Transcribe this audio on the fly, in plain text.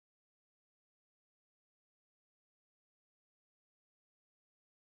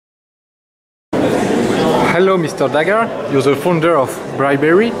Hello, Mr. Dagar. You're the founder of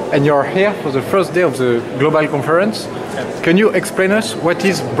BrailleBerry, and you're here for the first day of the global conference. Can you explain us what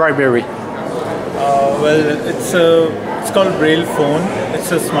is BrailleBerry? It's called Braille phone.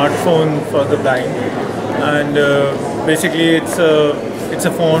 It's a smartphone for the blind, and basically it's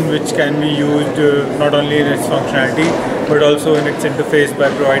a phone which can be used not only in its functionality but also in its interface by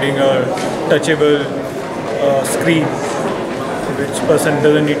providing a touchable screen, which person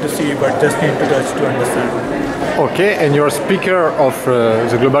doesn't need to see but just need to touch to understand. Okay, and you're a speaker of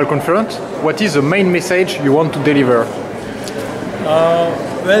the global conference. What is the main message you want to deliver?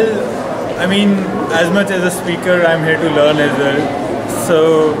 As much as a speaker, I'm here to learn as well.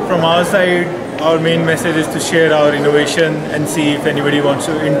 So from our side, our main message is to share our innovation and see if anybody wants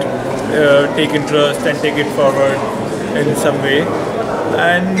to take interest and take it forward in some way.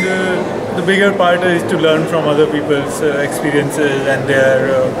 And the bigger part is to learn from other people's experiences and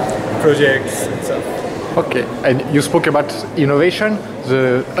their projects and stuff. Okay, and you spoke about innovation.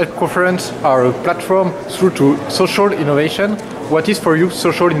 The conference are a platform through to social innovation. What is for you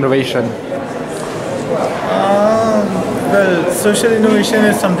social innovation? Social innovation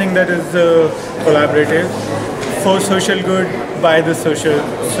is something that is collaborative for social good by the social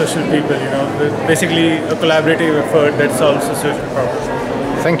people. Basically a collaborative effort that solves a social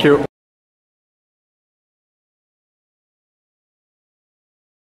problem. Thank you.